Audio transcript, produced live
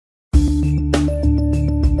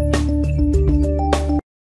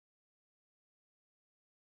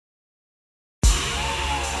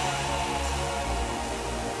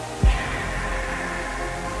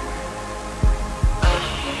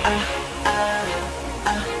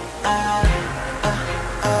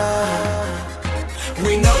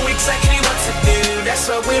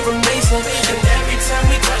amazing. And every time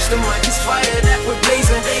we touch the mic, it's fire that we're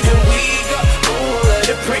blazing. And we got all of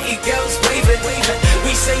the pretty girls waving.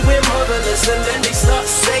 We say we're marvelous, and then they start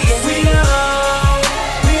saying we know,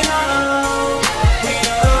 we know, we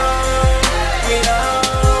know, we know,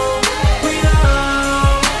 we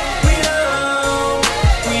know, we know,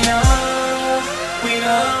 we know, we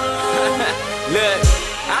know. Look,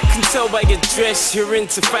 I can tell by your dress you're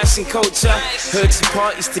into fashion culture. Heard you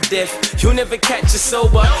parties to death, you'll never catch you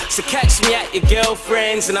sober. So catch me at your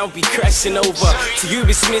girlfriend's and I'll be crashing over. To you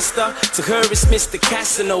it's Mr., to her it's Mr.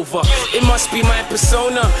 Casanova. It must be my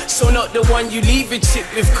persona, so not the one you leave a chick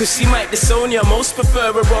with, cause she might disown ya. Most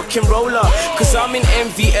prefer a rock and roller, cause I'm in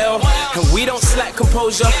MVL and we don't slack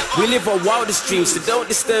composure. We live our wildest dreams, so don't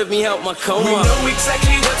disturb me, help my coma. We know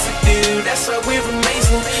exactly what to do, that's why we're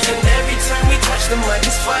amazing. And every time we touch the mic,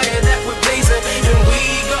 it's fire that we're blazing. And we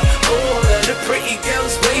got all of the pretty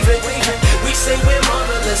girls waving. We say we're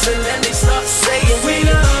marvelous, and then they start saying we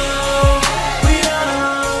know, we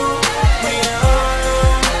know, we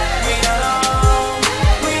know, we know,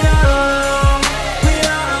 we know, we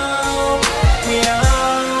know, we know,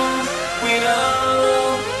 we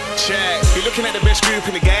know. Check, you're looking at the best group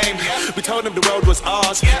in the game. We told them the world was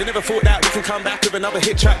ours. They never thought that we can come back with another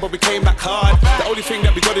hit track, but we came back hard. The only thing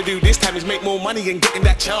that we gotta do this time is make more money and get in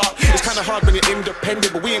that chart. It's kinda hard when you're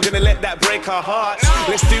independent, but we ain't gonna let that break our hearts.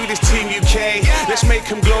 Let's do this Team UK, let's make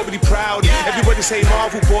them globally proud. Everybody say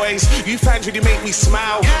Marvel boys, you fans really make me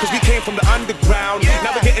smile. Cause we came from the underground,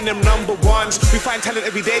 now we're getting them number ones. We find talent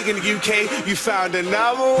every day in the UK, you found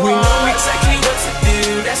another one. We know exactly what to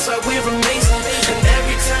do, that's why we're amazing. And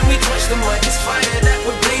every time we touch the mic, it's fire that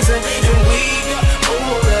we're blazing. And we got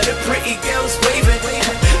all of the pretty girls waving.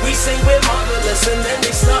 We say we're marvelous, and